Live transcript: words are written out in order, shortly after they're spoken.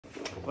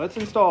Let's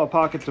install a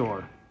pocket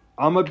door.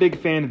 I'm a big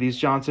fan of these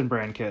Johnson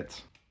brand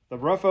kits. The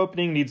rough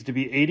opening needs to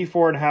be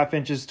 84.5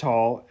 inches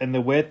tall and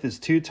the width is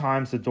 2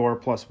 times the door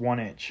plus 1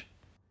 inch.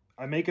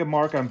 I make a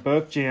mark on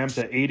both jambs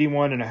at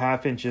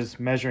 81.5 inches,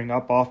 measuring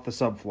up off the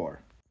subfloor.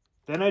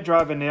 Then I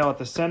drive a nail at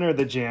the center of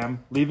the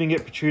jamb, leaving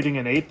it protruding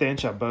 1/8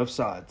 inch on both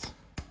sides.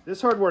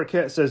 This hardware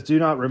kit says do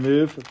not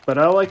remove, but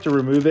I like to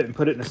remove it and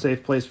put it in a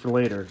safe place for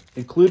later,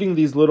 including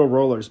these little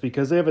rollers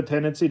because they have a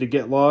tendency to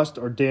get lost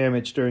or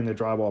damaged during the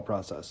drywall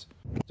process.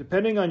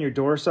 Depending on your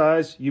door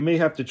size, you may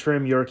have to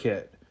trim your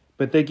kit,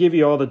 but they give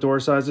you all the door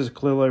sizes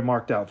clearly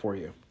marked out for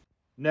you.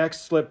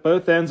 Next, slip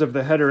both ends of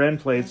the header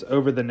end plates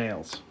over the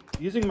nails.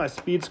 Using my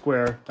speed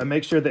square, I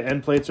make sure the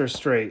end plates are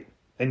straight,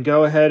 and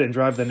go ahead and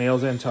drive the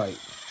nails in tight.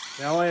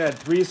 Now I add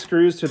 3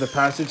 screws to the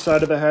passage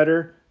side of the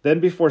header. Then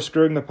before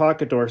screwing the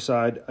pocket door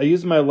side, I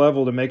use my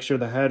level to make sure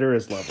the header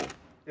is level.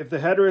 If the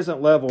header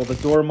isn't level, the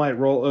door might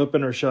roll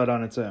open or shut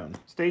on its own.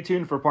 Stay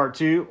tuned for part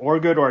 2 or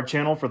go to our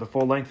channel for the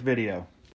full-length video.